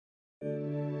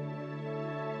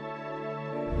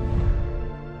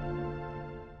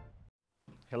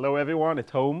Hello, everyone at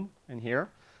home and here.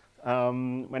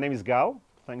 My name is Gal.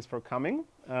 Thanks for coming.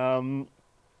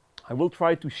 I will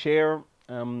try to share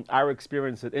our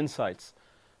experience at Insights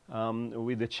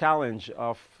with the challenge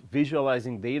of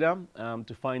visualizing data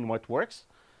to find what works.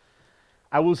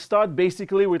 I will start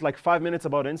basically with like 5 minutes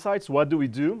about Insights. What do we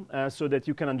do so that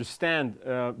you can understand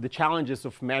the challenges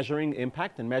of measuring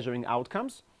impact and measuring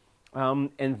outcomes.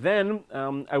 And then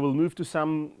I will move to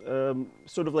some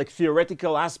sort of like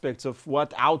theoretical aspects of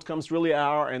what outcomes really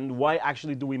are and why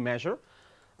actually do we measure.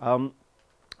 And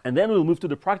then we'll move to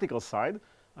the practical side.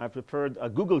 I prepared a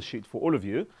Google Sheet for all of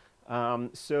you.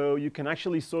 So you can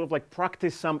actually sort of like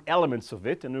practice some elements of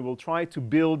it, and we will try to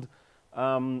build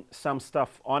some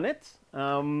stuff on it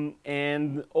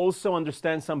and also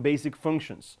understand some basic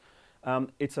functions.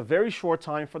 It's a very short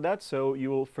time for that, so you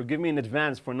will forgive me in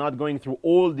advance for not going through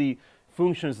all the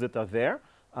functions that are there.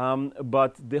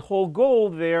 But the whole goal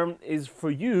there is for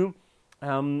you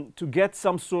to get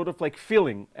some sort of like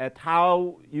feeling at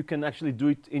how you can actually do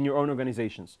it in your own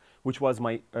organizations, which was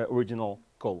my original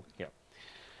goal here.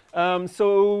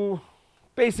 So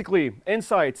basically,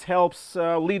 Insights helps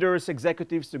leaders,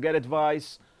 executives to get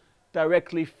advice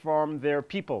directly from their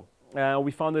people.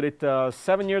 We founded it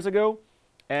 7 years ago.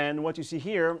 And what you see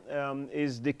here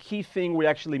is the key thing we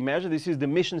actually measure. This is the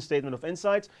mission statement of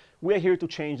Insights. We are here to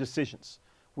change decisions.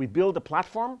 We build a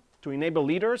platform to enable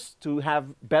leaders to have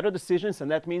better decisions,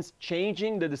 and that means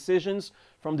changing the decisions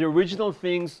from the original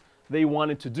things they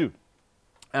wanted to do.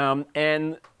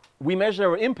 And we measure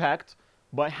our impact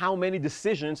by how many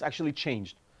decisions actually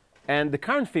changed. And the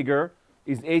current figure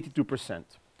is 82%.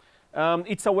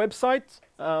 It's a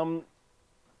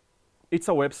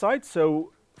website.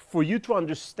 So for you to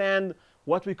understand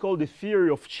what we call the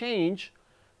theory of change,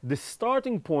 the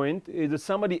starting point is that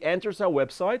somebody enters our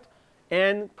website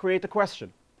and creates a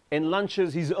question and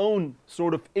launches his own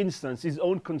sort of instance, his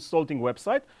own consulting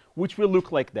website, which will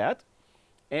look like that.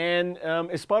 And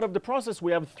as part of the process,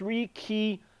 we have 3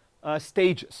 key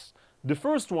stages. The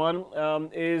first one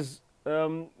is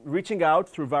reaching out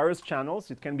through various channels.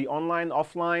 It can be online,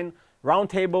 offline,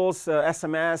 roundtables,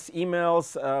 SMS,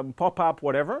 emails, pop-up,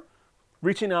 whatever.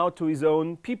 Reaching out to his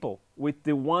own people with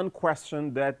the one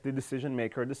question that the decision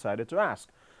maker decided to ask.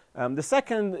 The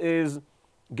second is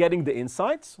getting the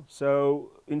insights.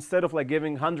 So instead of like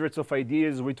giving hundreds of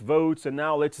ideas with votes and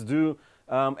now let's do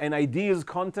an ideas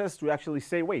contest, we actually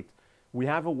say, wait, we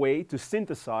have a way to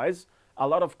synthesize a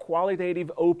lot of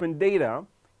qualitative open data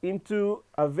into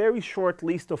a very short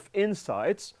list of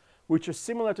insights, which are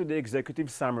similar to the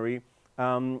executive summary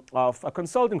of a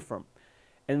consulting firm.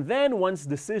 And then once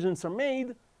decisions are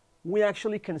made, we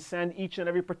actually can send each and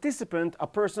every participant a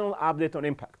personal update on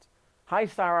impact. Hi,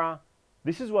 Sarah.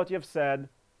 This is what you have said.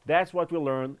 That's what we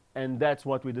learned. And that's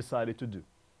what we decided to do.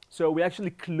 So we actually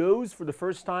closed for the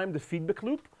first time the feedback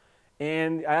loop.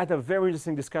 And I had a very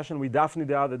interesting discussion with Daphne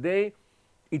the other day.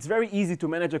 It's very easy to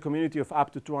manage a community of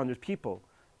up to 200 people.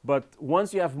 But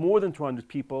once you have more than 200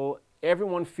 people,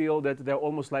 everyone feels that they're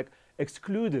almost like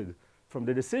excluded from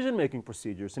the decision-making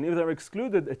procedures. And if they're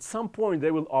excluded, at some point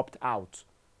they will opt out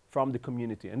from the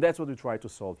community. And that's what we try to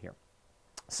solve here.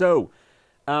 So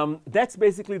that's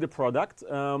basically the product.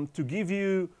 To give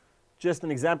you just an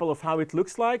example of how it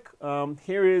looks like,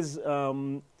 here is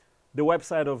the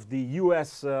website of the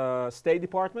US State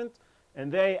Department.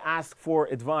 And they ask for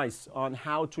advice on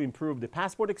how to improve the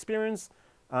passport experience.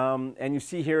 And you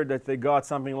see here that they got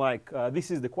something like,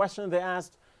 this is the question they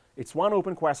asked. It's one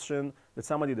open question that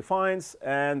somebody defines,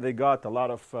 and they got a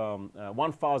lot of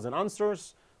 1,000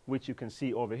 answers, which you can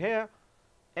see over here.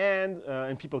 And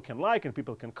people can like, and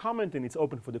people can comment, and it's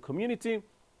open for the community.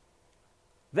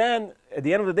 Then, at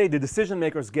the end of the day, the decision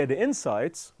makers get the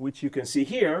insights, which you can see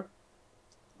here.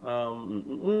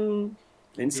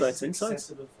 Insights.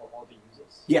 Accessible for all the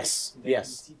users. Yes, yes.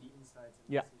 You see the insights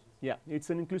and decisions. Yeah, it's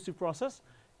an inclusive process.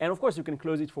 And of course, you can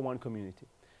close it for one community.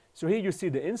 So here you see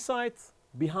the insights.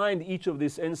 Behind each of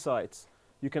these insights,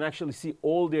 you can actually see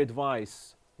all the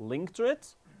advice linked to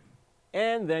it,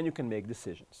 and then you can make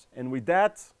decisions. And with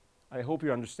that, I hope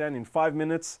you understand in 5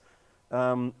 minutes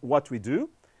what we do.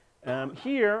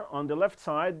 Here on the left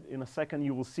side, in a second,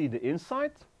 you will see the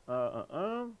insight.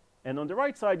 And on the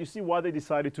right side, you see what they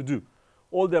decided to do.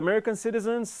 All the American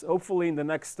citizens, hopefully in the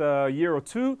next year or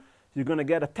 2, you're going to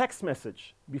get a text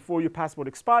message before your passport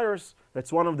expires.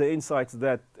 That's one of the insights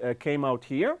that came out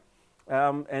here.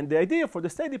 And the idea for the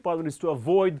State Department is to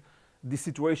avoid the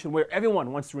situation where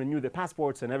everyone wants to renew their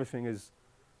passports and everything is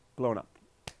blown up.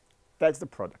 That's the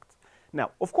product.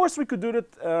 Now, of course, we could do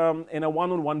that in a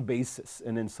one-on-one basis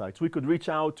in Insights. We could reach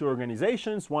out to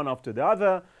organizations one after the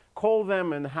other, call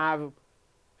them and have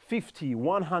 50,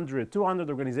 100, 200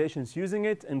 organizations using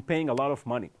it and paying a lot of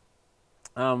money.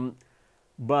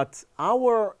 But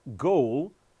our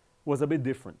goal was a bit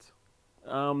different.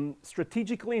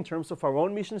 Strategically, in terms of our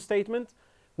own mission statement,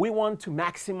 we want to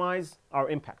maximize our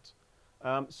impact.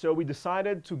 So we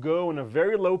decided to go on a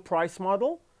very low price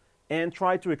model and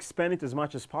try to expand it as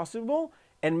much as possible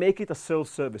and make it a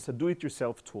self-service, a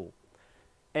do-it-yourself tool.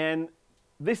 And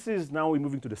this is now we're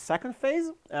moving to the second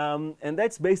phase, and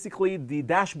that's basically the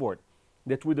dashboard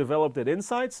that we developed at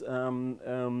Insights.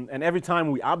 And every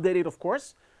time we update it, of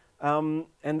course.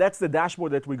 And that's the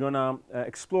dashboard that we're going to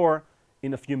explore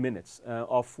in a few minutes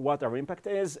of what our impact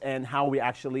is and how we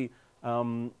actually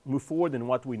move forward and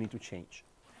what we need to change.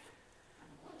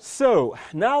 So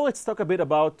now let's talk a bit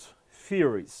about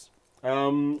theories.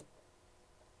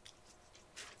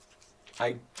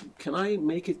 Can I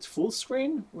make it full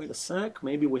screen? Wait a sec.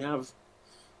 Maybe we have...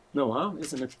 No, huh?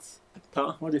 Isn't it...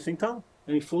 Tal? What do you think, Tal?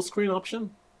 Any full screen option?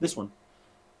 This one?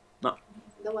 No.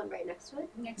 The one right next to it?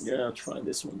 Yeah, I'll try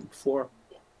this one before.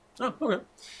 Yeah. Oh, okay.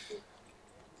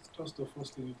 Just the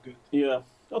first thing is good. Yeah,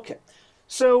 okay.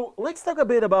 So let's talk a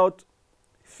bit about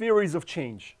theories of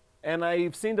change. And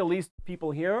I've seen the list of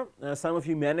people here. Some of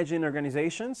you manage in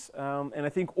organizations. And I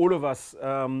think all of us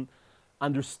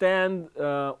understand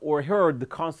or heard the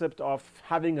concept of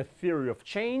having a theory of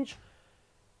change.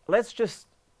 Let's just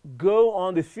go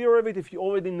on the theory of it. If you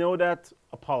already know that,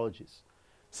 apologies.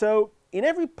 So in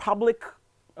every public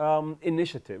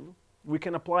initiative, we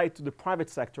can apply it to the private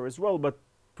sector as well, but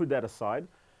put that aside.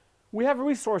 We have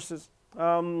resources.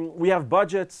 We have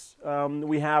budgets.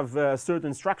 We have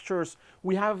certain structures.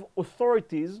 We have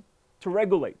authorities to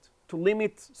regulate, to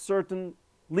limit certain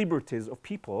liberties of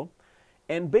people.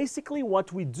 And basically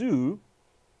what we do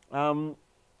sort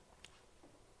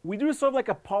of like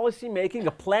a policy making,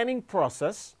 a planning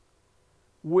process,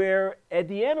 where at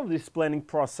the end of this planning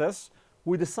process,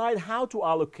 we decide how to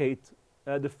allocate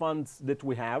the funds that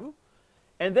we have.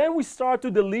 And then we start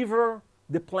to deliver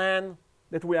the plan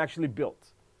that we actually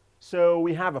built. So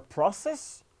we have a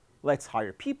process. Let's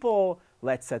hire people.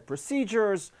 Let's set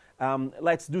procedures.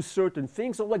 Let's do certain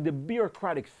things, so like the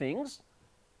bureaucratic things.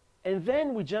 And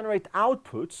then we generate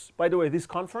outputs. By the way, this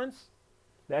conference,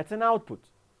 that's an output.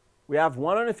 We have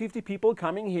 150 people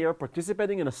coming here,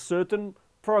 participating in a certain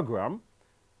program,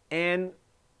 and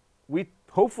we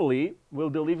hopefully will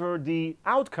deliver the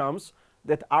outcomes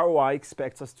that ROI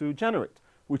expects us to generate,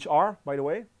 which are, by the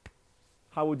way,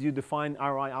 how would you define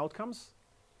ROI outcomes?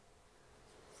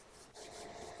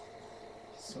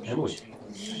 Social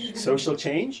change. Social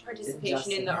change.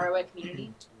 Participation in the ROI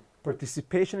community.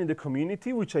 Participation in the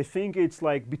community, which I think it's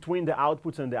like between the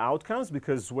outputs and the outcomes,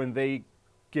 because when they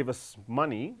give us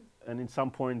money, and in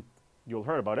some point you'll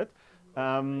hear about it,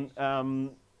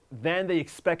 then they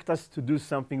expect us to do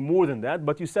something more than that.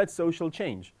 But you said social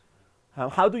change.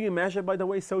 How do you measure, by the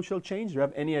way, social change? Do you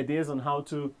have any ideas on how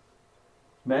to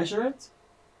measure it?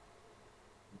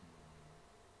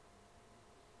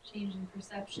 Change in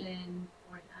perception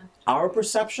or an act. Our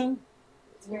perception?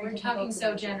 We're talking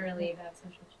so generally about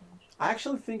social change. I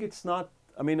actually think it's not.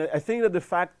 I mean, I think that the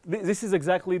fact, this is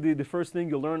exactly the first thing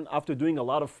you learn after doing a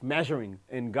lot of measuring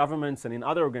in governments and in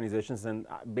other organizations, and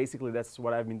basically that's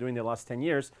what I've been doing the last 10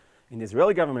 years in the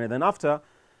Israeli government. And then after,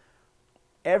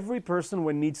 every person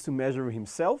when needs to measure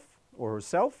himself or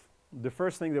herself, the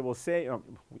first thing they will say,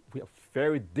 we are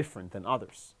very different than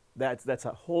others. That's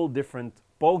a whole different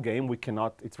ball game. We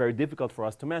cannot, it's very difficult for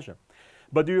us to measure.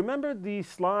 But do you remember the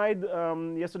slide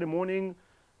yesterday morning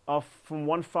of from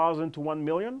 1,000 to 1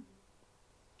 million?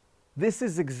 This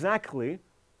is exactly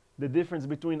the difference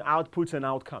between outputs and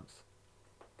outcomes.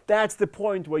 That's the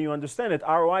point where you understand it.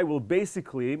 ROI will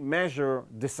basically measure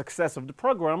the success of the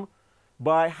program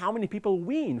by how many people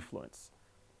we influence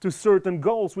to certain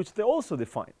goals, which they also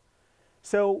define.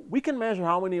 So we can measure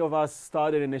how many of us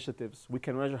started initiatives. We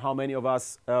can measure how many of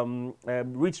us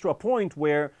reach to a point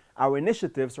where our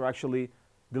initiatives are actually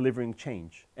delivering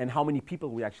change and how many people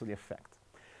we actually affect.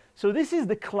 So this is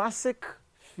the classic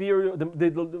theory,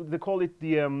 they call it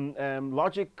the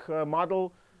logic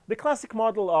model, the classic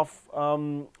model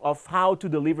of how to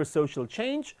deliver social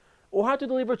change or how to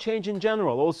deliver change in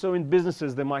general. Also in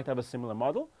businesses, they might have a similar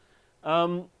model.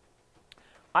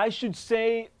 I should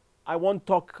say, I won't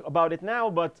talk about it now,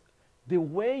 but the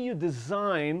way you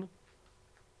design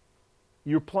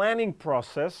your planning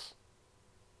process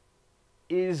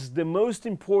is the most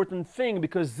important thing,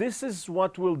 because this is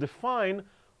what will define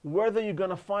whether you're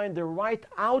going to find the right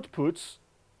outputs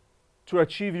to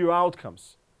achieve your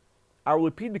outcomes. I'll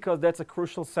repeat because that's a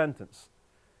crucial sentence.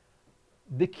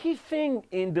 The key thing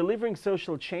in delivering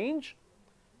social change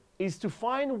is to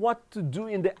find what to do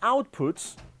in the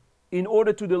outputs in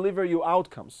order to deliver your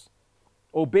outcomes.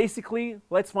 Or basically,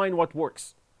 let's find what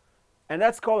works. And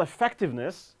that's called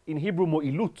effectiveness, in Hebrew,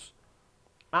 mo'ilut.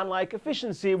 Unlike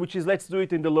efficiency, which is let's do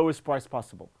it in the lowest price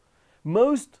possible.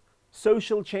 Most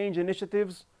social change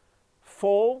initiatives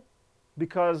fall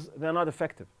because they're not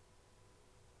effective.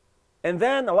 And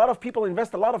then a lot of people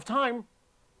invest a lot of time,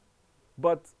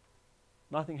 but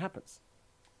nothing happens.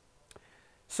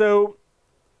 So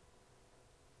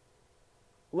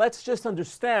let's just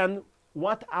understand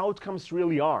what outcomes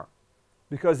really are,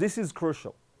 because this is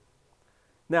crucial.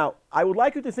 Now, I would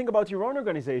like you to think about your own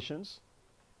organizations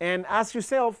and ask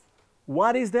yourself,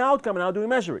 what is the outcome and how do we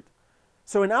measure it?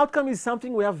 So an outcome is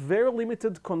something we have very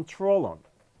limited control on.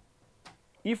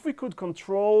 If we could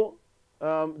control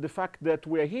the fact that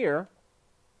we're here,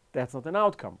 that's not an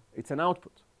outcome, it's an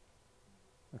output.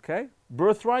 Okay?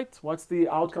 Birthright, what's the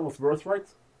outcome of birthright?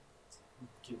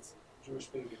 Kids. Jewish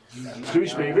baby.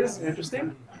 Jewish babies,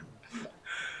 interesting.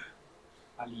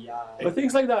 Aliyah. But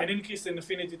things like that. An increase in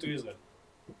affinity to Israel.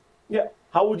 Yeah.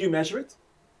 How would you measure it?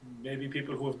 Maybe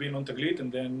people who have been on Taglit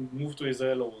and then moved to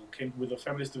Israel or came with their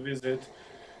families to visit.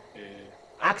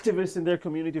 Activists in their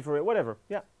community for it, whatever.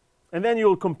 Yeah. And then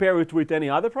you'll compare it with any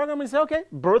other program and say, okay,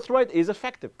 birthright is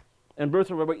effective. And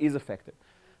birthright is effective.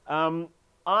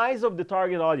 Eyes of the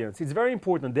target audience. It's very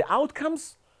important. The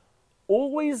outcomes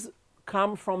always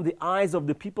come from the eyes of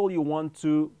the people you want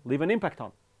to leave an impact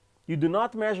on. You do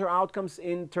not measure outcomes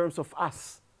in terms of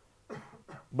us,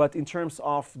 but in terms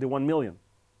of the 1 million.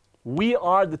 We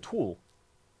are the tool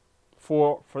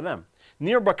for them.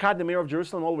 Nir Barkat, the mayor of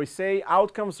Jerusalem, always say,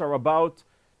 outcomes are about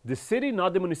the city,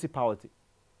 not the municipality.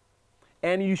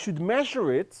 And you should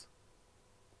measure it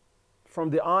from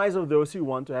the eyes of those you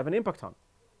want to have an impact on.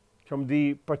 From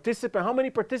the participant, how many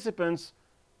participants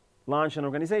launch an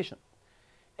organization?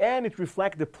 And it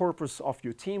reflects the purpose of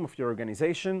your team, of your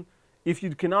organization. If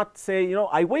you cannot say, you know,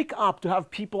 I wake up to have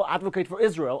people advocate for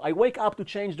Israel, I wake up to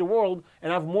change the world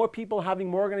and have more people having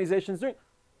more organizations doing,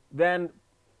 then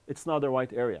it's not the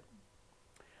right area.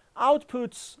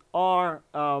 Outputs are,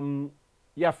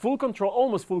 full control,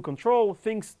 almost full control,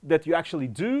 things that you actually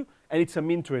do, and it's a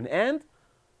mean to an end.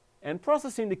 And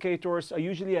process indicators are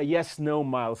usually a yes-no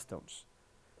milestones.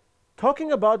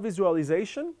 Talking about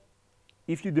visualization,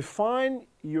 if you define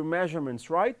your measurements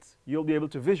right, you'll be able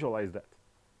to visualize that.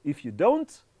 If you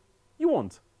don't, you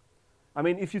won't. I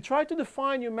mean, if you try to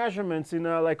define your measurements in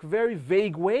a very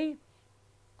vague way,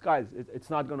 guys, it's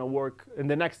not going to work, and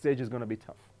the next stage is going to be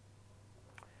tough.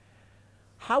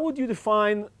 How would you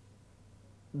define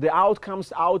the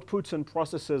outcomes, outputs, and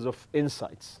processes of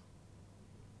insights?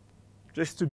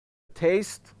 Just to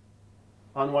taste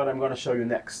on what I'm going to show you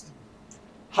next.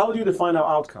 How do you define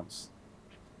our outcomes?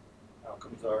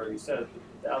 Outcomes are, you said at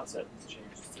the outset, to change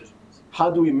decisions. How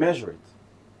do we measure it?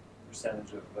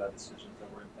 Percentage of decisions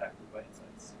that were impacted by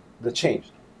insights. The change.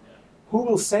 Yeah. Who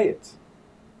will say it?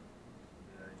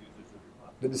 The users of your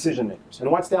platform. The decision makers.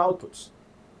 And what's the outputs?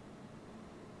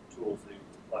 Tools that your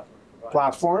platform provides.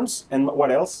 Platforms. And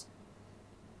what else?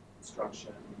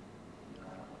 Instruction.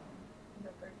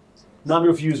 Number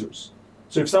of users.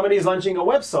 So if somebody is launching a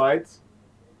website,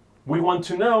 we want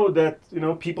to know that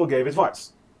people gave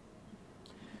advice.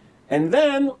 And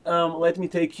then let me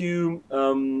take you. Is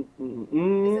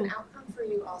an outcome for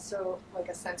you also like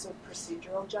a sense of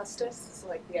procedural justice? So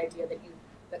like the idea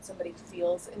that somebody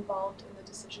feels involved in the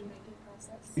decision-making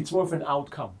process? It's more of an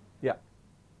outcome.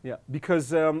 Yeah.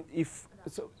 Because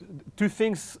two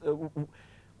things.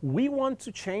 We want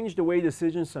to change the way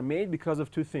decisions are made because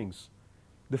of two things.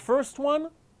 The first one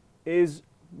is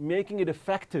making it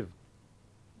effective,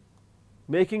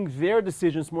 making their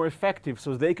decisions more effective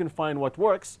so they can find what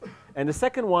works. And the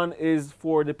second one is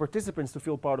for the participants to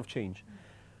feel part of change.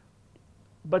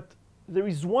 But there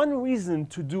is one reason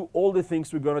to do all the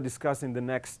things we're going to discuss in the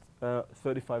next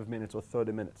 35 minutes or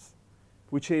 30 minutes,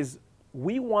 which is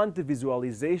we want the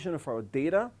visualization of our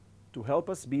data to help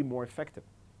us be more effective.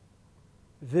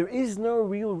 There is no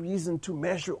real reason to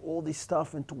measure all this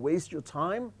stuff and to waste your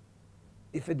time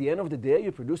if at the end of the day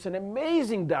you produce an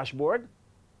amazing dashboard,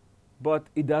 but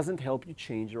it doesn't help you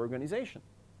change your organization.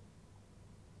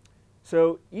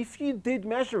 So if you did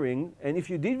measuring and if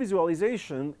you did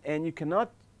visualization and you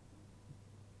cannot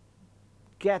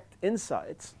get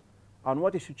insights on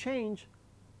what you should change,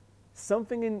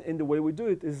 something in the way we do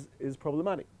it is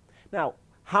problematic. Now,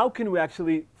 how can we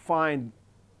actually find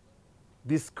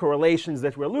these correlations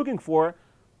that we're looking for?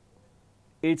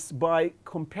 It's by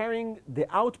comparing the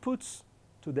outputs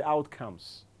to the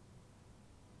outcomes.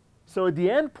 So at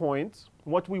the end point,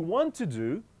 what we want to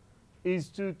do is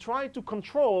to try to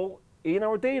control in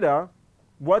our data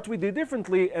what we did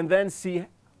differently and then see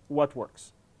what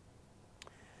works.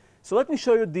 So let me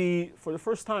show you for the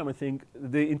first time, I think,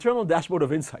 the internal dashboard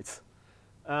of insights.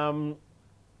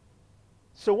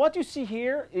 So what you see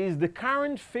here is the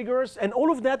current figures, and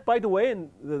all of that, by the way, and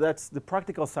that's the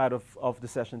practical side of the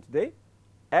session today.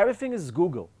 Everything is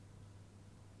Google.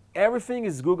 Everything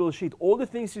is Google Sheet. All the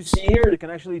things you see here, you can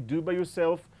actually do by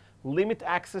yourself. Limit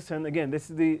access, and again, this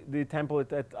is the template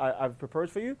that I've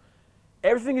prepared for you.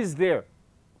 Everything is there,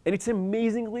 and it's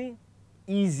amazingly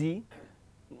easy.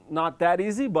 Not that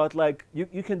easy, but like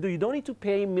you can do. You don't need to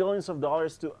pay millions of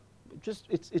dollars to just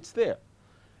it's there,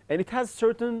 and it has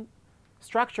certain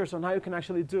structures on how you can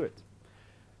actually do it.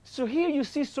 So here you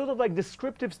see sort of like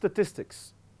descriptive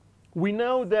statistics. We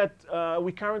know that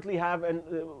we currently have, and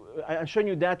I'm showing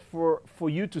you that for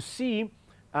you to see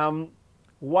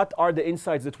what are the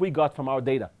insights that we got from our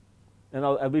data. And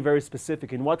I'll be very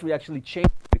specific in what we actually changed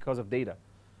because of data.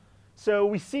 So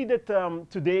we see that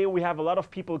today we have a lot of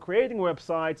people creating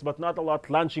websites, but not a lot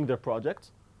launching their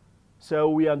projects. So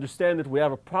we understand that we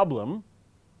have a problem.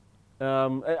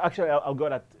 Actually,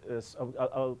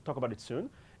 I'll talk about it soon.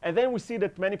 And then we see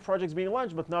that many projects being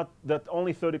launched, but not that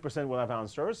only 30% will have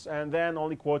answers, and then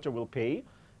only quarter will pay.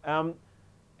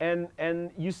 And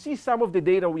you see some of the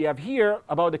data we have here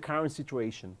about the current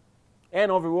situation. And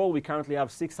overall, we currently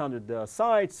have 600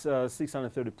 sites,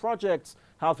 630 projects,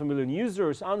 500,000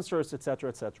 users, answers, et cetera,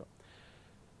 et cetera.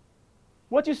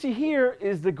 What you see here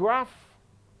is the graph,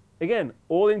 again,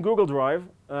 all in Google Drive.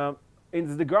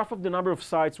 It's the graph of the number of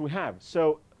sites we have.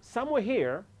 So somewhere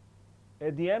here,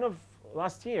 at the end of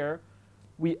last year,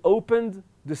 we opened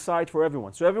the site for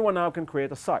everyone. So everyone now can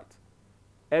create a site.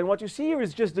 And what you see here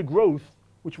is just the growth,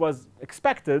 which was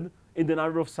expected in the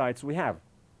number of sites we have.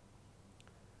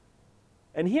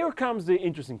 And here comes the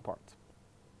interesting part.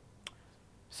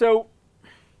 So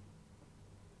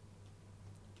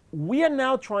we are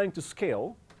now trying to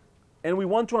scale, and we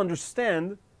want to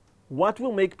understand what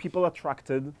will make people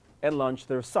attracted and launch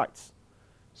their sites.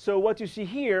 So what you see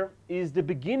here is the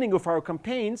beginning of our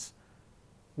campaigns,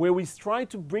 where we try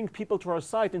to bring people to our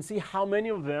site and see how many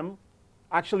of them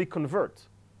actually convert.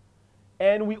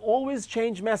 And we always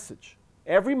change message.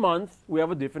 Every month, we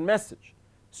have a different message.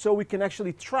 So we can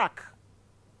actually track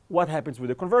what happens with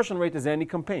the conversion rate as any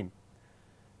campaign.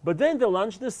 But then they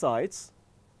launch the sites.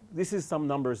 This is some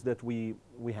numbers that we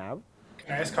have.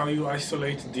 Can I ask how you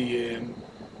isolate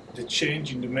the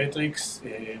change in the metrics?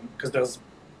 Because there's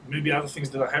maybe other things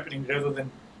that are happening rather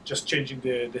than just changing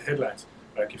the headlines.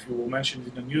 Like if you were mentioned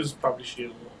in the news publisher.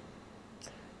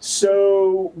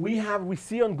 So we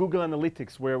see on Google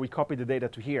Analytics, where we copy the data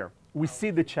to here. We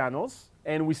see the channels,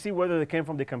 and we see whether they came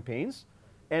from the campaigns,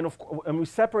 and we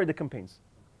separate the campaigns.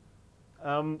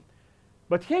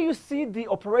 But here you see the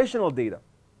operational data.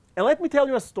 And let me tell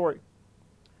you a story.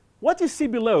 What you see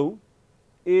below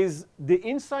is the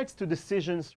insights to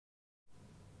decisions.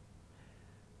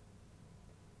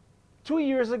 2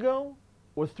 years ago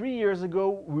or 3 years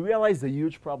ago, we realized a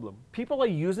huge problem. People are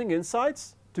using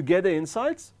insights to get the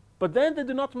insights, but then they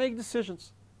do not make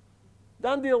decisions.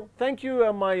 Done deal. Thank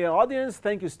you, my audience.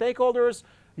 Thank you, stakeholders.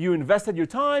 You invested your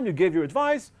time. You gave your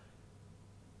advice.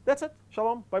 That's it.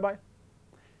 Shalom. Bye-bye.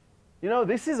 You know,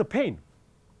 this is a pain.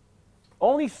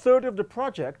 Only 1/3 of the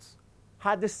projects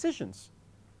had decisions.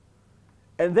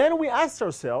 And then we asked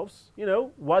ourselves, you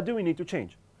know, what do we need to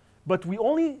change? But we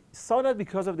only saw that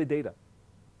because of the data.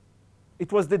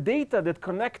 It was the data that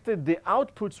connected the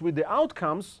outputs with the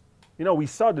outcomes. You know, we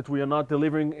saw that we are not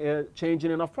delivering change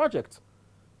in enough projects.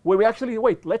 Where we actually,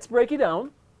 wait, let's break it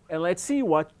down and let's see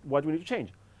what we need to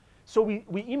change. So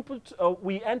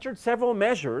we entered several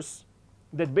measures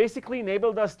that basically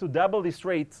enabled us to double this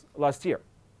rate last year.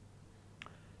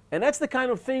 And that's the kind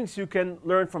of things you can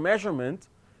learn from measurement,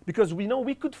 because we know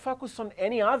we could focus on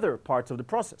any other parts of the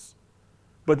process.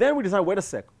 But then we decided, wait a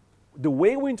sec, the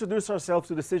way we introduce ourselves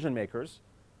to decision makers,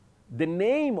 the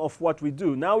name of what we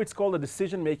do, now it's called a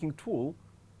decision-making tool.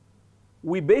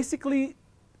 We basically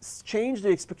change the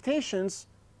expectations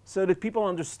so that people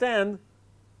understand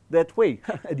that, wait,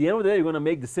 at the end of the day, you're going to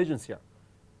make decisions here.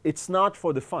 It's not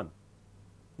for the fun.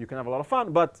 You can have a lot of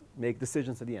fun, but make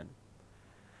decisions at the end.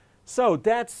 So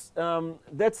that's our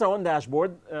own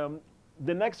dashboard.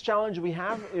 The next challenge we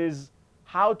have is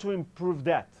how to improve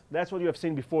that. That's what you have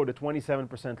seen before, the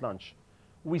 27% launch.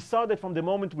 We saw that from the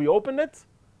moment we opened it,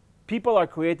 people are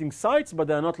creating sites, but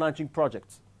they're not launching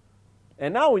projects.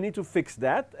 And now we need to fix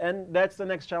that, and that's the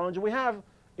next challenge we have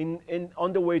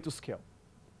on the way to scale.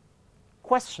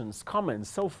 Questions, comments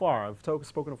so far? I've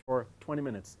spoken for 20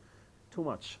 minutes. Too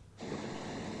much.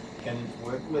 Can it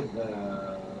work with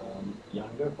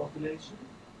younger population?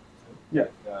 Yeah.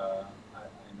 I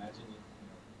imagine it,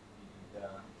 you know,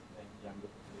 the younger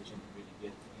population to really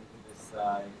get into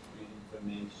website, read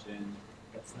information,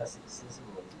 that's less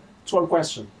accessible, isn't it? It's one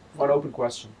question, one open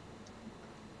question.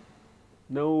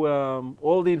 No,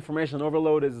 all the information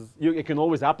overload is, you can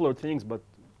always upload things, but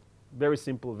very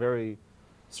simple, very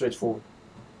straightforward.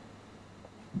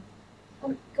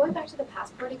 Going back to the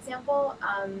passport example,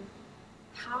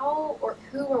 how or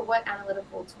who or what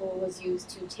analytical tool was used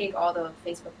to take all the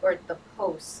Facebook or the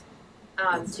posts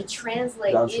to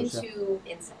translate into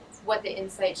insights? What the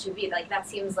insight should be? Like that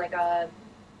seems like a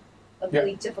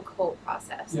really difficult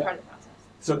process, part of the process.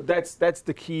 So that's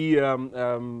the key.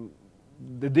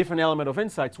 The different element of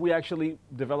insights. We actually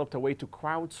developed a way to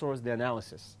crowdsource the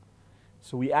analysis.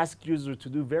 So we ask users to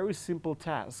do very simple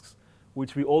tasks,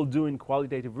 which we all do in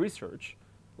qualitative research,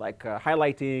 like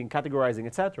highlighting, categorizing,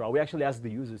 etc. We actually ask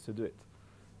the users to do it.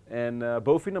 And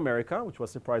both in America, which was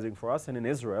surprising for us, and in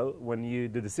Israel, when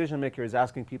the decision maker is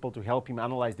asking people to help him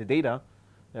analyze the data,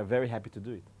 they're very happy to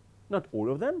do it. Not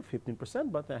all of them,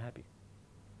 15%, but they're happy.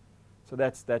 So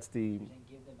that's the... And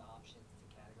give them options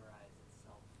to categorize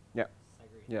itself. Yeah.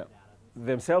 Segregate Yeah. the data.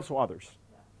 Themselves or others.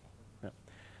 Yeah.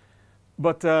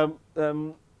 But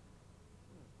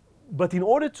in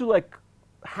order to like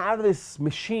have this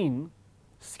machine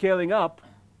scaling up,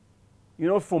 you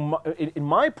know, from in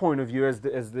my point of view as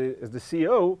the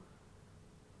CEO,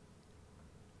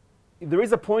 there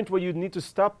is a point where you need to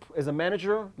stop as a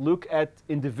manager, look at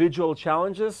individual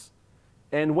challenges,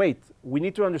 and wait. We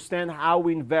need to understand how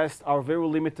we invest our very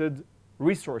limited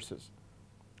resources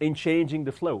in changing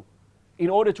the flow in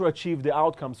order to achieve the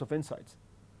outcomes of insights.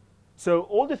 So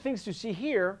all the things you see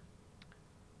here,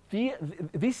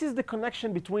 this is the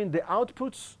connection between the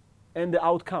outputs and the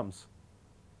outcomes.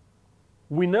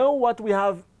 We know what we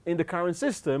have in the current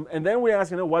system, and then we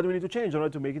ask, what do we need to change in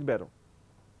order to make it better?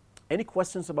 Any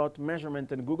questions about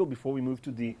measurement and Google before we move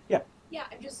to the, Yeah,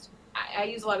 I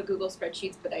use a lot of Google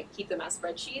spreadsheets, but I keep them as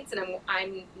spreadsheets, and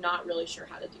I'm not really sure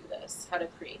how to do this, how to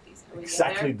create these.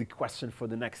 Exactly the question for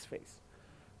the next phase.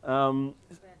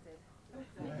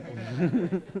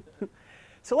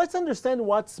 So let's understand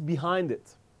what's behind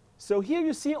it. So here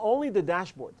you see only the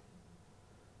dashboard.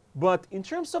 But in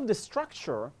terms of the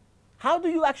structure, how do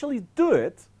you actually do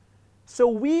it?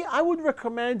 So I would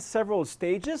recommend several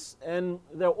stages, and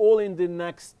they're all in the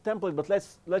next template, but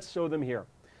let's show them here.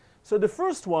 So the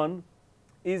first one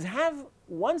is have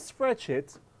one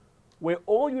spreadsheet where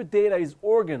all your data is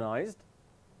organized,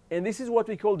 and this is what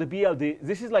we call the BLD.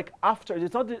 This is like after,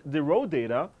 it's not the raw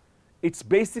data, it's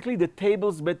basically the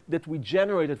tables that we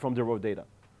generated from the raw data.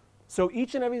 So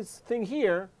each and every thing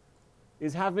here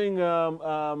is having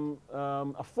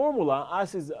a formula.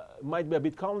 Us might be a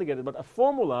bit complicated, but a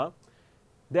formula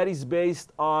that is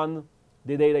based on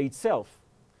the data itself.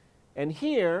 And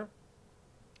here,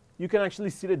 you can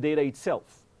actually see the data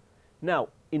itself. Now,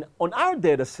 on our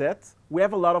data set, we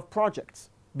have a lot of projects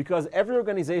because every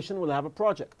organization will have a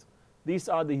project. These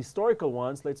are the historical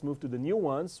ones. Let's move to the new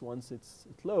ones once it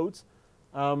loads.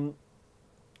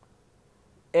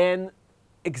 And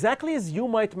exactly as you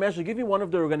might measure, give me one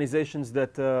of the organizations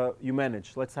that you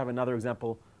manage. Let's have another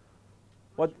example.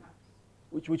 What?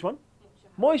 Which one?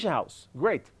 Moishe House.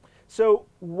 Great. So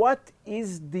what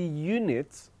is the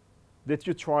unit that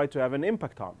you try to have an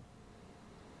impact on?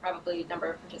 Probably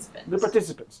number of participants. The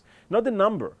participants. Not the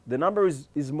number. The number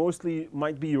is mostly,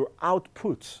 might be your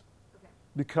output. Okay.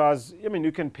 Because,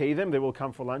 you can pay them, they will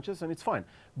come for lunches, and it's fine.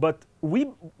 But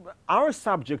our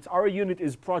subjects, our unit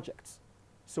is projects.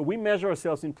 So we measure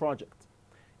ourselves in project.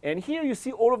 And here you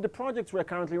see all of the projects we're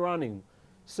currently running.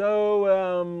 So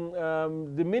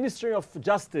the Ministry of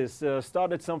Justice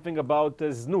started something about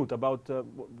Znut,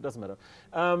 doesn't matter.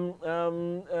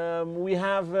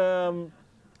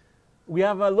 We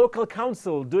have a local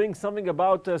council doing something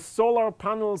about solar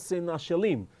panels in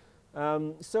Ashelim.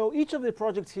 So each of the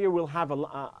projects here will have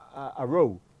a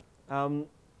row. And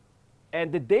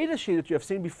the data sheet that you have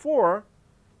seen before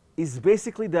is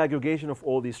basically the aggregation of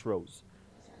all these rows.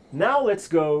 Now let's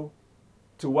go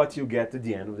to what you get at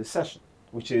the end of the session,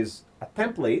 which is a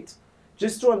template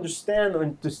just to understand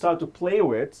and to start to play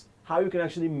with how you can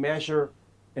actually measure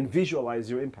and visualize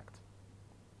your impact.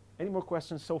 Any more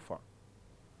questions so far?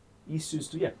 Issues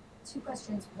to, yeah. Two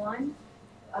questions. One,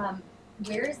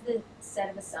 where is the set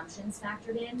of assumptions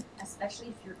factored in, especially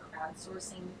if you're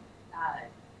crowdsourcing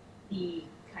the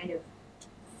kind of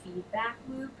feedback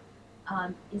loop?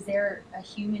 Is there a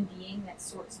human being that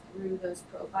sorts through those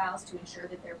profiles to ensure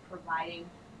that they're providing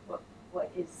what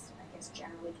is, I guess,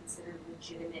 generally considered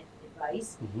legitimate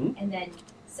advice? Mm-hmm. And then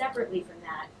separately from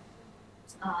that,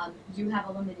 you have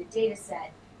a limited data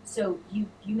set, so you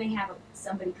may have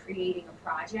somebody creating a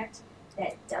project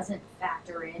that doesn't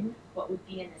factor in what would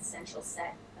be an essential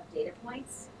set of data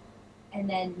points. and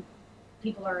then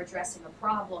people are addressing a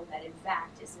problem that in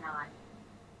fact is not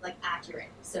like accurate.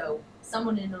 So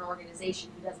someone in an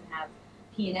organization who doesn't have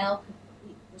P&L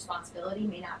responsibility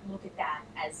may not look at that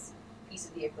as a piece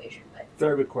of the equation. But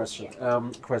very good question.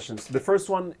 Questions. The first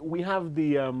one, we have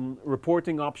the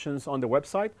reporting options on the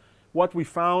website. What we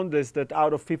found is that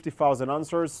out of 50,000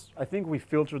 answers, I think we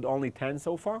filtered only 10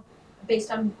 so far.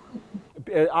 based on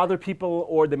Other people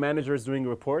or the managers doing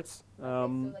reports.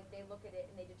 So like they look at it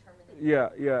and they determine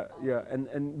that. Yeah.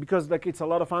 And because like it's a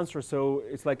lot of answers, so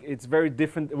it's like it's very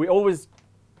different. We always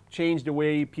change the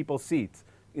way people see it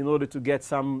in order to get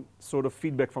some sort of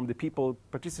feedback from the people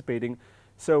participating.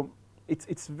 So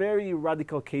it's very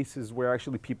radical cases where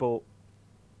actually people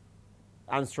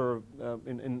answer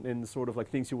in sort of like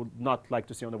things you would not like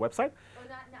to see on the website. Oh,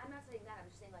 I'm not saying that. I'm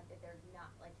just saying like that they're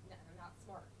not like not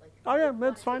smart. Like Oh yeah, you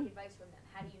that's wanna fine. take advice from them.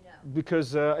 How do you know?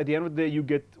 Because at the end of the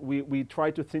day, we try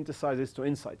to synthesize this to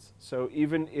insights. So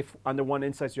even if under one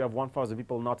insight you have 1,000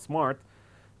 people not smart,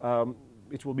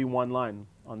 it will be one line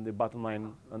on the bottom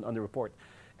line on the report.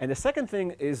 And the second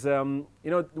thing is,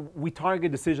 we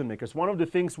target decision makers. One of the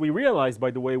things we realized,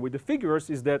 by the way, with the figures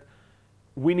is that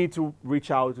we need to reach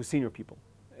out to senior people,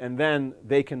 and then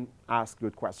they can ask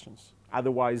good questions.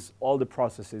 Otherwise, all the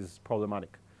process is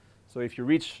problematic. So if you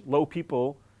reach low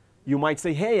people, you might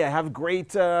say, hey, I have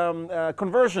great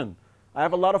conversion. I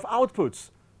have a lot of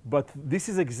outputs. But this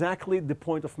is exactly the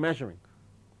point of measuring.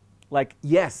 Like,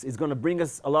 yes, it's going to bring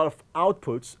us a lot of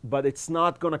outputs, but it's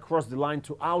not going to cross the line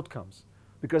to outcomes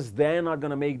because they're not going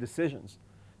to make decisions.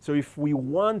 So if we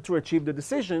want to achieve the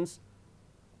decisions,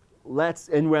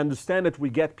 and we understand that we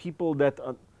get people that,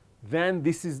 then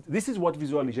this is what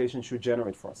visualization should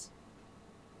generate for us.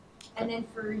 And then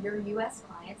for your U.S.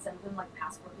 clients, some of them like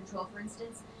passport control, for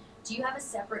instance, do you have a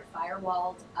separate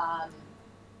firewalled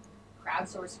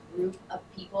crowdsourced group of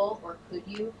people, or could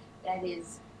you, that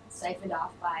is siphoned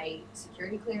off by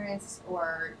security clearance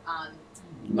or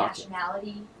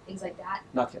nationality, things like that?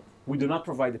 Not yet. We do not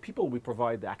provide the people, we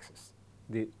provide the access,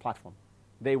 the platform.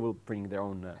 They will bring their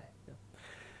own. Yeah.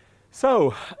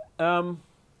 So,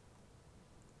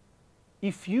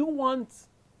 if you want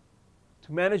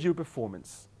to manage your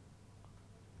performance,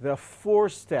 there are 4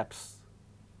 steps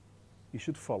you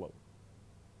should follow.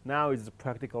 Now is the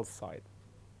practical side.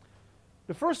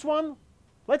 The first one,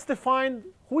 let's define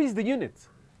who is the unit.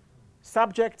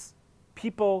 Subjects,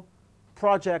 people,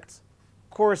 projects,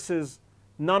 courses,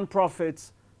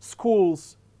 nonprofits,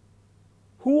 schools.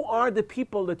 Who are the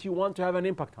people that you want to have an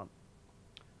impact on?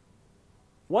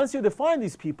 Once you define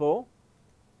these people,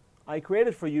 I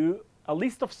created for you a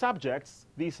list of subjects.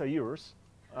 These are yours.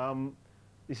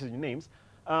 These are your names.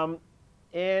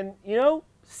 And,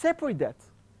 separate that.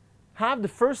 Have the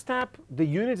first step, the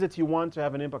units that you want to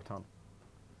have an impact on.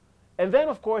 And then,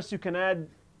 of course, you can add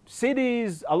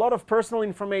cities, a lot of personal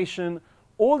information,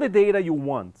 all the data you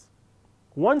want.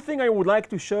 One thing I would like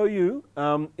to show you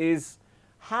is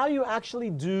how you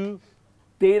actually do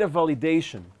data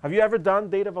validation. Have you ever done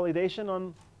data validation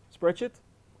on spreadsheet?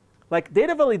 Like,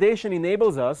 data validation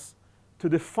enables us to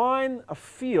define a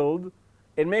field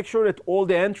and make sure that all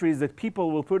the entries that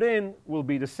people will put in will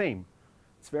be the same.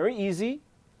 It's very easy.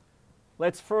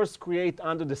 Let's first create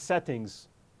under the settings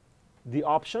the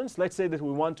options. Let's say that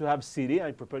we want to have city.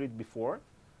 I prepared it before.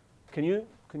 Can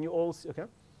you all see? Okay.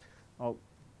 Oh.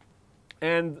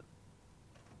 And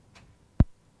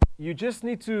you just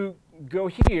need to go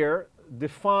here,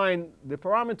 define the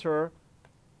parameter,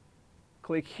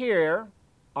 click here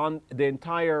on the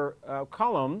entire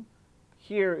column.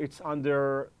 Here it's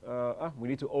under, we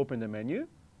need to open the menu.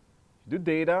 Do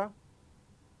data,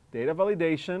 data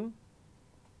validation,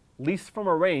 list from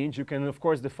a range. You can, of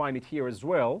course, define it here as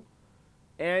well.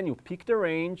 And you pick the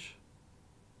range,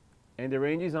 and the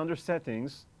range is under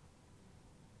settings.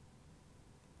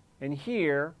 And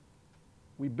here,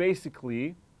 we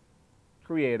basically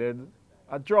created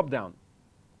a drop-down.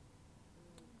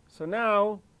 So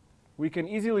now, we can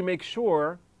easily make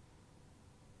sure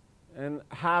and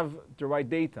have the right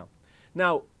data.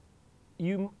 Now,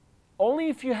 only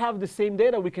if you have the same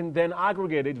data, we can then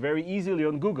aggregate it very easily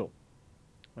on Google.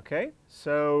 Okay?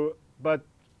 So, but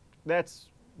that's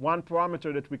one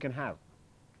parameter that we can have.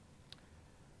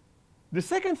 The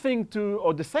second thing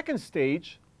or the second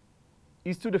stage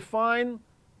is to define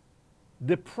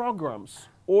the programs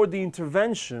or the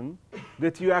intervention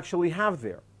that you actually have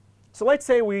there. So let's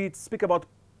say we speak about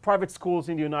private schools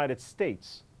in the United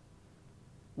States.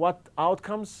 What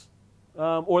outcomes,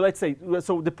 or let's say,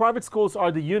 so the private schools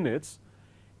are the units,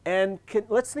 and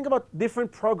let's think about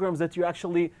different programs that you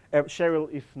actually,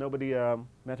 Cheryl, if nobody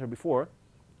met her before,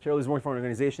 Cheryl is working for an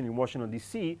organization in Washington,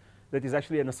 D.C. that is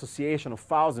actually an association of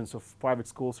thousands of private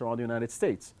schools around the United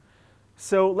States.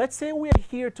 So let's say we are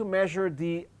here to measure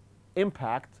the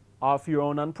impact of your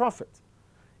own nonprofit.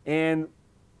 And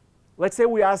let's say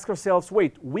we ask ourselves,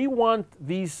 wait, we want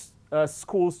these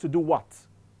schools to do what?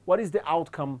 What is the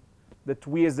outcome that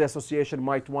we as the association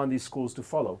might want these schools to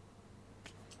follow?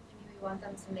 Maybe we want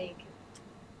them to make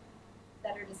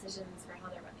better decisions for how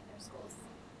they're running their schools.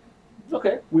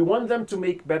 Okay, we want them to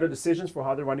make better decisions for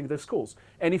how they're running their schools.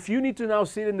 And if you need to now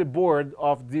sit in the board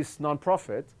of this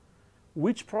nonprofit,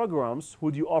 which programs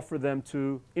would you offer them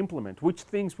to implement? Which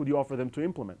things would you offer them to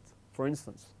implement, for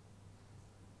instance?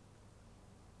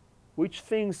 Which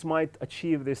things might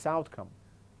achieve this outcome?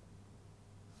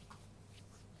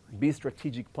 Be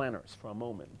strategic planners for a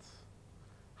moment.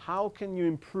 How can you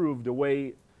improve the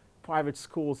way private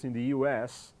schools in the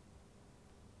US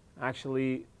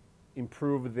actually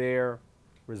improve their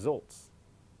results?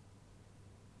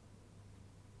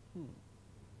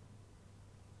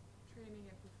 Training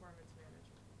and performance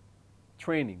management.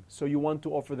 Training. So you want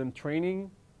to offer them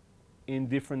training in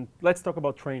different, let's talk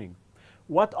about training.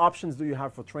 What options do you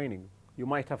have for training? You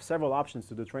might have several options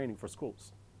to do training for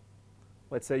schools.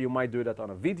 Let's say you might do that on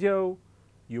a video,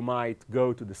 you might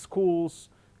go to the schools,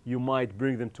 you might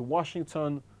bring them to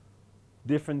Washington,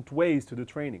 different ways to do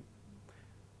training.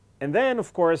 And then,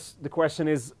 of course, the question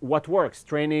is what works?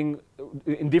 Training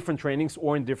in different trainings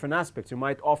or in different aspects. You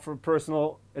might offer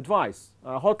personal advice,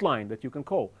 a hotline that you can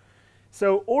call.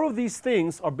 So all of these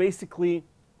things are basically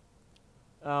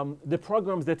the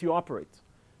programs that you operate.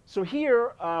 So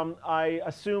here, I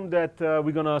assume that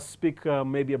we're going to speak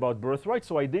maybe about birthright.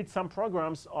 So I did some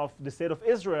programs of the State of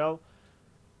Israel.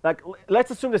 Like,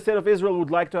 let's assume the State of Israel would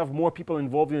like to have more people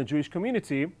involved in the Jewish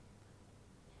community.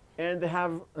 And they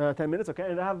have 10 minutes, okay?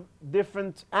 And they have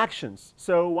different actions.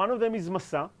 So one of them is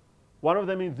Masa. One of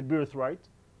them is the birthright.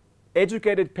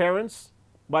 Educated parents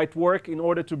might work in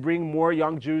order to bring more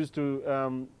young Jews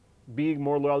to be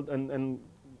more loyal and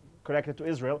connected to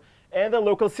Israel. And the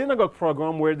local synagogue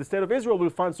program where the State of Israel will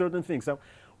fund certain things. So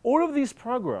all of these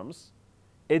programs,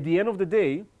 at the end of the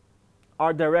day,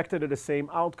 are directed at the same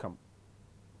outcome.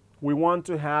 We want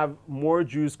to have more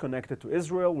Jews connected to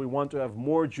Israel. We want to have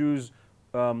more Jews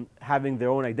having their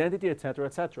own identity, etc.,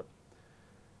 etc.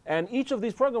 And each of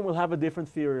these programs will have a different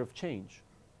theory of change.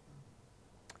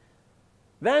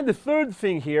 Then the third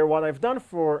thing here, what I've done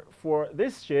for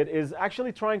this sheet is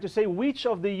actually trying to say which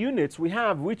of the units we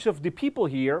have, which of the people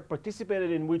here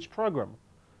participated in which program.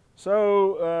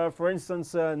 So, for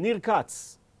instance, Nir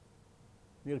Katz.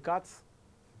 Nir Katz?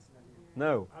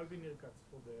 No. I'll be Nir Katz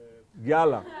for the...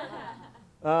 Gala.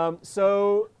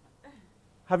 So,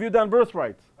 have you done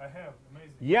birthright? I have,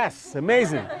 amazing. Yes,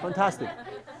 amazing, fantastic.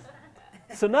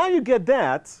 So now you get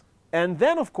that. And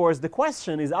then, of course, the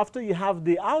question is after you have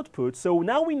the output, so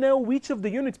now we know which of the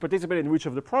units participated in which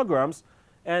of the programs.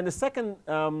 And the second,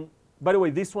 by the way,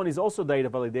 this one is also data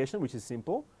validation, which is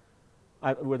simple.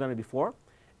 We've done it before.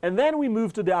 And then we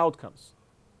move to the outcomes.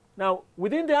 Now,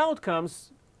 within the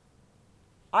outcomes,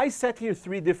 I set here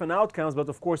 3 different outcomes, but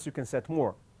of course you can set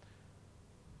more.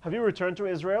 Have you returned to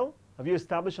Israel? Have you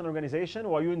established an organization?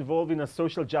 Or are you involved in a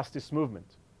social justice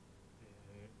movement?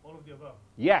 All of the above.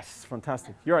 Yes,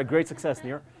 fantastic. You're a great success,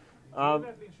 Nir.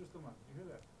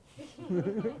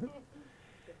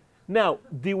 Now,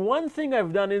 the one thing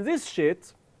I've done in this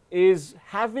sheet is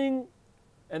having,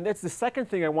 and that's the second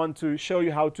thing I want to show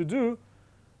you how to do.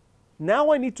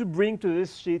 Now I need to bring to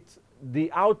this sheet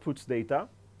the outputs data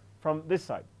from this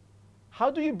side.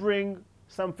 How do you bring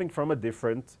something from a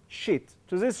different sheet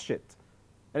to this sheet?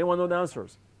 Anyone know the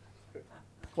answers?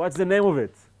 What's the name of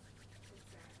it?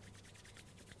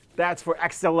 That's for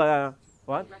Excel,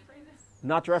 what?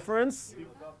 Not reference?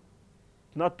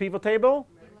 Not pivot table?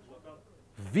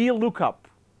 VLOOKUP.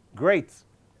 Great.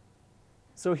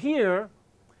 So here,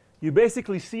 you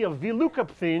basically see a VLOOKUP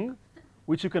thing,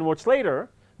 which you can watch later,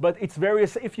 but it's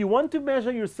various. If you want to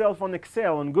measure yourself on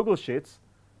Excel, on Google Sheets,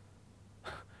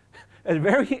 at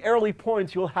very early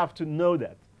points, you'll have to know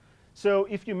that. So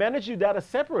if you manage your data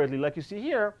separately, like you see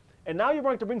here, and now you're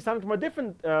going to bring something from a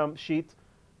different sheet,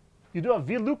 you do a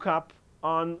VLOOKUP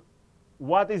on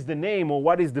what is the name or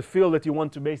what is the field that you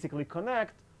want to basically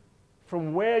connect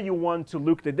from where you want to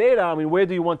look the data. I mean, where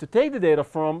do you want to take the data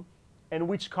from and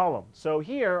which column? So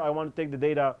here, I want to take the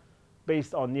data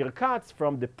based on Nir Katz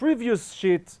from the previous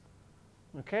sheet,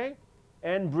 okay,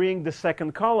 and bring the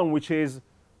second column, which is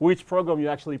which program you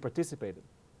actually participated.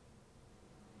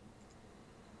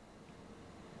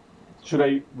 Should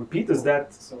I repeat? Is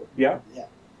that, so, yeah? Yeah.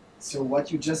 So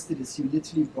what you just did is you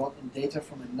literally brought in data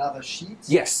from another sheet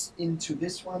Yes. into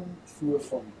this one through a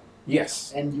formula.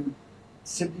 Yes. And you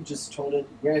simply just told it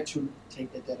where to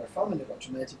take that data from, and it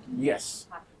automatically. Yes.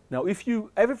 Now, if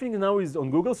everything now is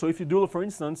on Google, so if you do, for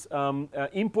instance,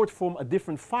 import from a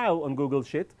different file on Google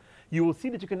Sheet, you will see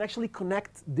that you can actually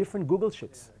connect different Google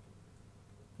Sheets.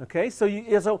 Okay, so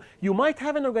you might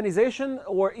have an organization,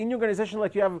 or in your organization,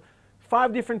 like you have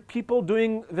 5 different people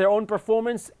doing their own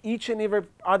performance, each and every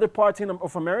other part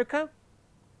of America,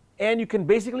 and you can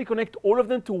basically connect all of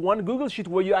them to one Google Sheet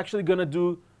where you're actually going to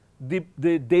do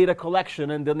the data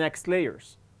collection and the next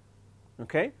layers.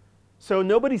 Okay, so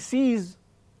nobody sees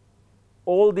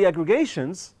all the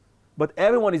aggregations, but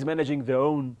everyone is managing their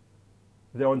own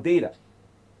data.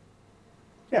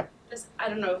 Yeah. I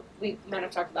don't know, we might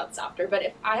have talked about this after, but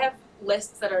if I have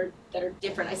lists that are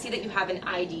different, I see that you have an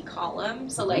ID column.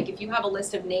 So like if you have a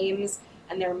list of names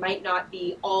and there might not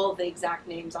be all the exact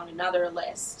names on another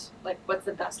list, like what's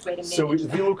the best way to manage so that? So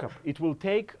VLOOKUP, it will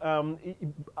take,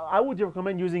 I would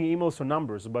recommend using emails or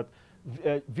numbers, but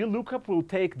VLOOKUP will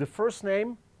take the first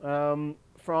name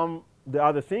from the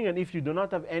other thing, and if you do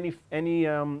not have any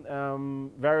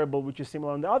variable which is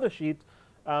similar on the other sheet,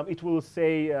 it will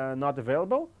say not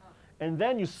available. And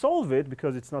then you solve it,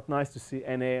 because it's not nice to see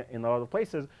NA in a lot of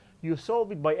places, you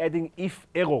solve it by adding if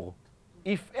error.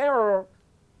 If error,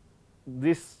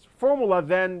 this formula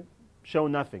then show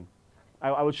nothing.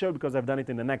 I will show because I've done it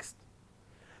in the next.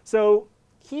 So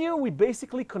here we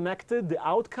basically connected the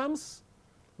outcomes,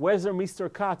 whether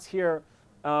Mr. Katz here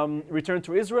return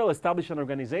to Israel, establish an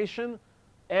organization,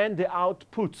 and the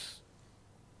outputs.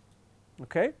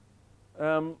 Okay?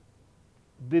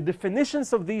 The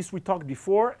definitions of these we talked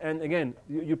before, and again,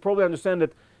 you probably understand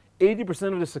that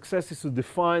 80% of the success is to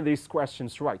define these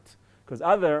questions right, because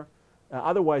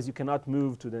otherwise you cannot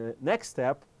move to the next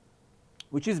step,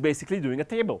 which is basically doing a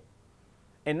table.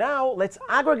 And now let's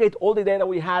aggregate all the data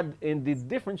we had in the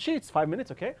different sheets, 5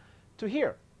 minutes, okay, to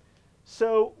here.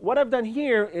 So what I've done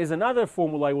here is another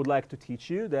formula I would like to teach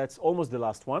you. That's almost the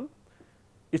last one.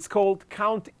 It's called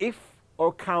count if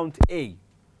or count A.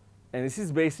 And this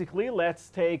is basically, let's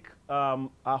take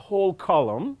a whole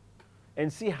column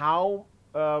and see how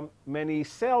many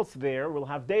cells there will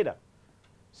have data.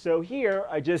 So here,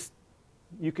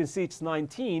 you can see it's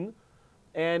 19.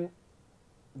 And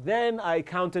then I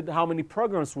counted how many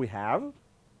programs we have.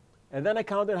 And then I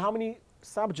counted how many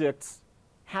subjects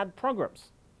had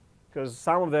programs, because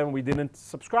some of them we didn't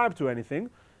subscribe to anything.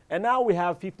 And now we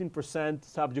have 15%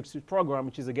 subjects with program,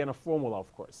 which is again a formula,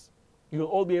 of course. You'll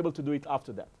all be able to do it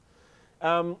after that.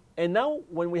 And now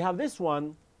when we have this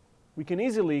one, we can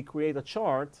easily create a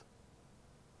chart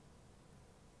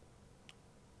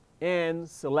and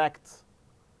select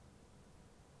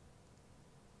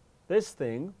this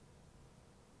thing,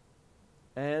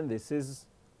 and this is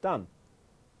done.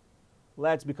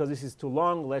 Because this is too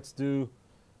long, let's do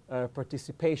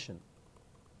participation.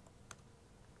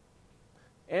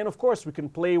 And of course, we can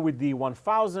play with the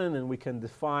 1000, and we can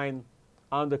define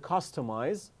under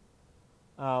customize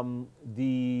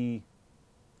the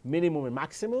minimum and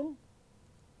maximum.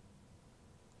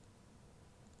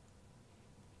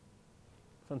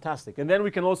 Fantastic. And then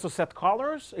we can also set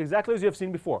colors, exactly as you have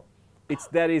seen before. It's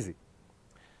that easy.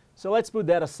 So let's put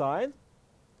that aside.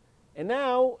 And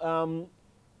now,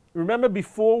 remember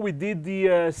before we did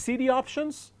the city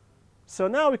options? So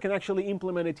now we can actually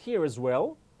implement it here as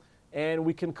well. And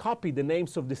we can copy the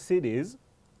names of the cities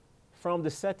from the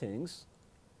settings.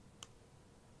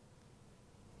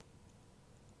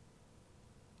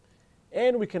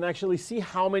 And we can actually see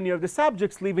how many of the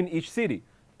subjects live in each city.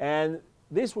 And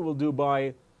this we will do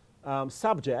by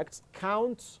subjects,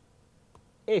 count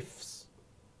ifs.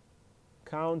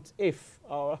 Count if.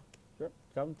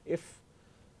 Count if.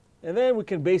 And then we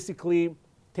can basically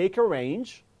take a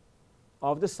range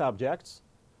of the subjects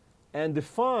and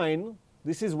define,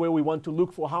 this is where we want to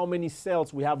look for how many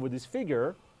cells we have with this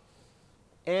figure,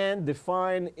 and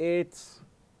define it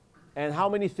and how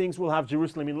many things will have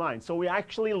Jerusalem in line. So we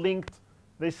actually linked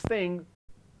this thing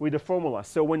with the formula.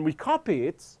 So when we copy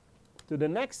it to the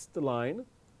next line,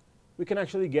 we can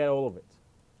actually get all of it,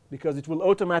 because it will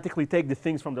automatically take the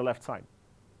things from the left side.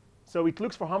 So it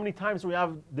looks for how many times we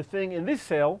have the thing in this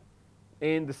cell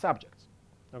in the subject.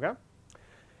 Okay?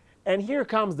 And here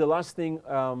comes the last thing,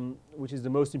 which is the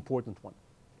most important one.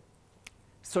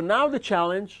 So now the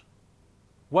challenge,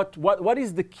 what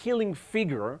is the killing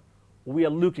figure we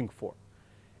are looking for?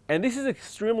 And this is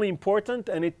extremely important,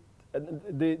 and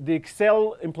the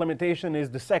Excel implementation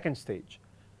is the second stage.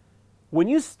 When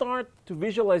you start to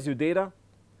visualize your data,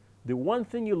 the one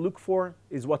thing you look for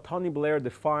is what Tony Blair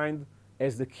defined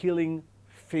as the killing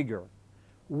figure.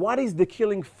 What is the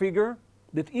killing figure?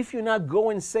 that if you not go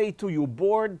and say to your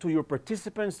board, to your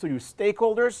participants, to your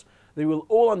stakeholders, they will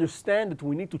all understand that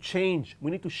we need to change,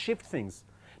 we need to shift things.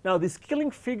 Now, this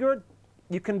killing figure,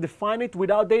 you can define it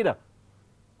without data.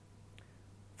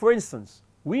 For instance,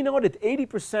 we know that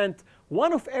 80%,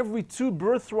 one of every 2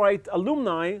 birthright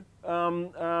alumni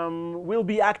will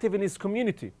be active in his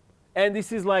community. And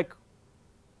this is like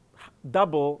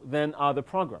double than other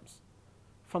programs.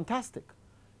 Fantastic.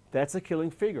 That's a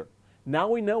killing figure. Now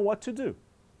we know what to do.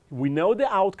 We know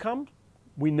the outcome,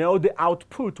 we know the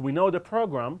output, we know the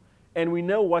program, and we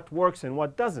know what works and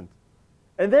what doesn't.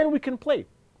 And then we can play.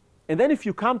 And then if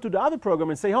you come to the other program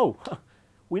and say, oh,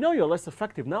 we know you're less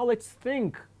effective, now let's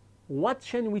think, what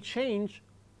can we change?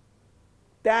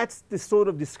 That's the sort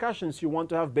of discussions you want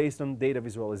to have based on data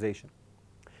visualization.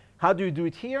 How do you do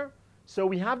it here? So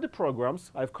we have the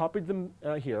programs, I've copied them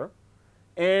here,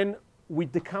 and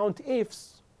with the count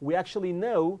ifs, we actually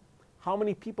know how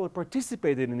many people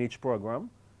participated in each program,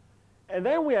 and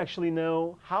then we actually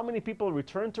know how many people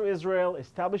returned to Israel,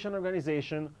 establish an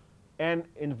organization, and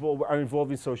are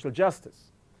involved in social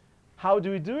justice. How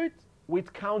do we do it?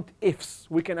 With count ifs.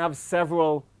 We can have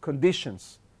several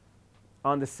conditions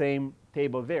on the same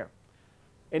table there.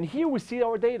 And here we see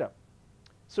our data.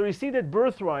 So you see that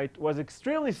Birthright was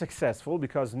extremely successful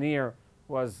because Nir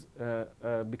was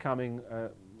becoming a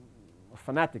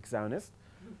fanatic Zionist.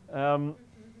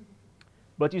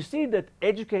 But you see that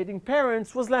educating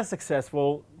parents was less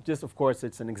successful. Just, of course,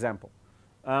 it's an example.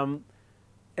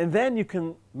 And then you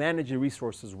can manage your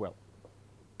resources well.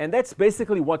 And that's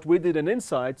basically what we did in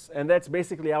Insights, and that's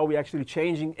basically how we're actually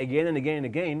changing again and again and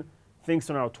again things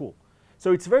on our tool.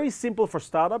 So it's very simple for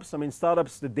startups. I mean,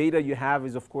 startups, the data you have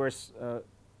is, of course,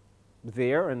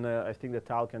 there, and I think that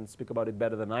Tal can speak about it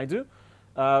better than I do.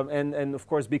 And of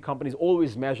course, big companies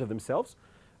always measure themselves.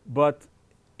 But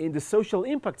in the social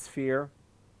impact sphere,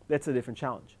 that's a different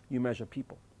challenge. You measure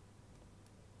people.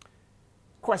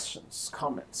 Questions,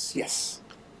 comments? Yes.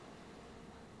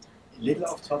 A little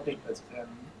off topic, but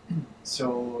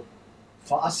so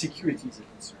for us, security is a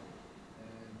concern.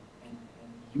 And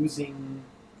using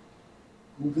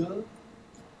Google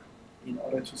in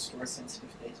order to store sensitive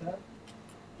data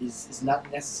is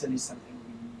not necessarily something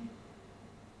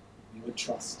we would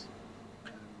trust.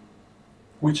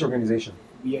 Which organization?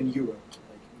 We are in Europe.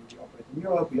 Like we operate in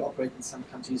Europe, we operate in some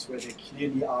countries where they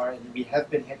clearly are, and we have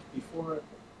been hacked before.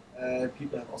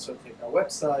 People have also attacked our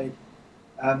website.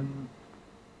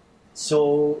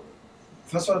 So,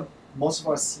 first of all, most of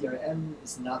our CRM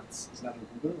is not in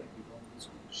Google, like we don't use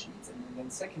Google Sheets. And then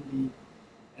secondly,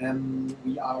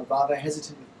 we are rather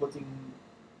hesitant with putting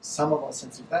some of our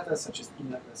sensitive data, such as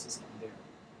email addresses, on there.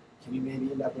 Can you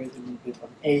maybe elaborate a little bit on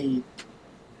A,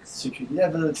 security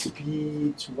levels,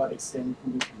 B, to what extent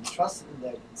Google can be trusted in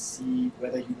that, and C,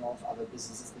 whether you know of other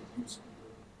businesses that use Google?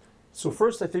 So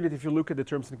first, I think that if you look at the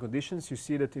terms and conditions, you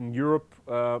see that in Europe,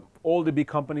 all the big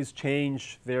companies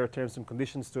change their terms and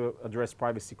conditions to address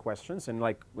privacy questions and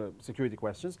like security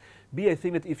questions. B, I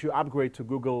think that if you upgrade to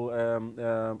Google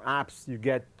apps, you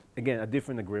get, again, a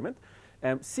different agreement.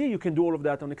 C, you can do all of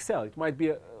that on Excel. It might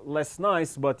be less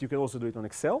nice, but you can also do it on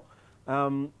Excel.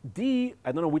 D,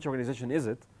 I don't know which organization is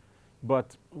it,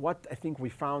 but what I think we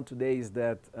found today is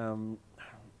that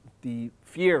the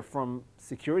fear from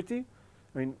security,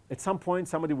 I mean, at some point,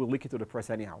 somebody will leak it to the press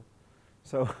anyhow.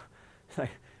 So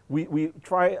we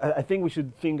try, I think we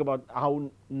should think about how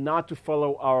not to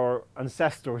follow our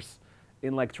ancestors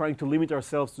in like trying to limit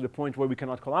ourselves to the point where we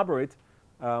cannot collaborate,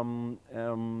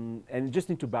 and just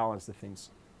need to balance the things.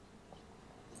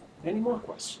 Any more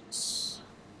questions?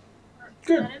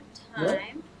 Good. Out of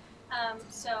time. Yeah.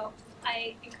 So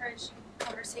I encourage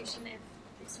conversation if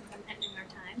since I'm ending our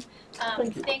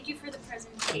time. Thank you for the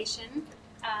presentation.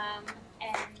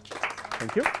 And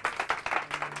thank you.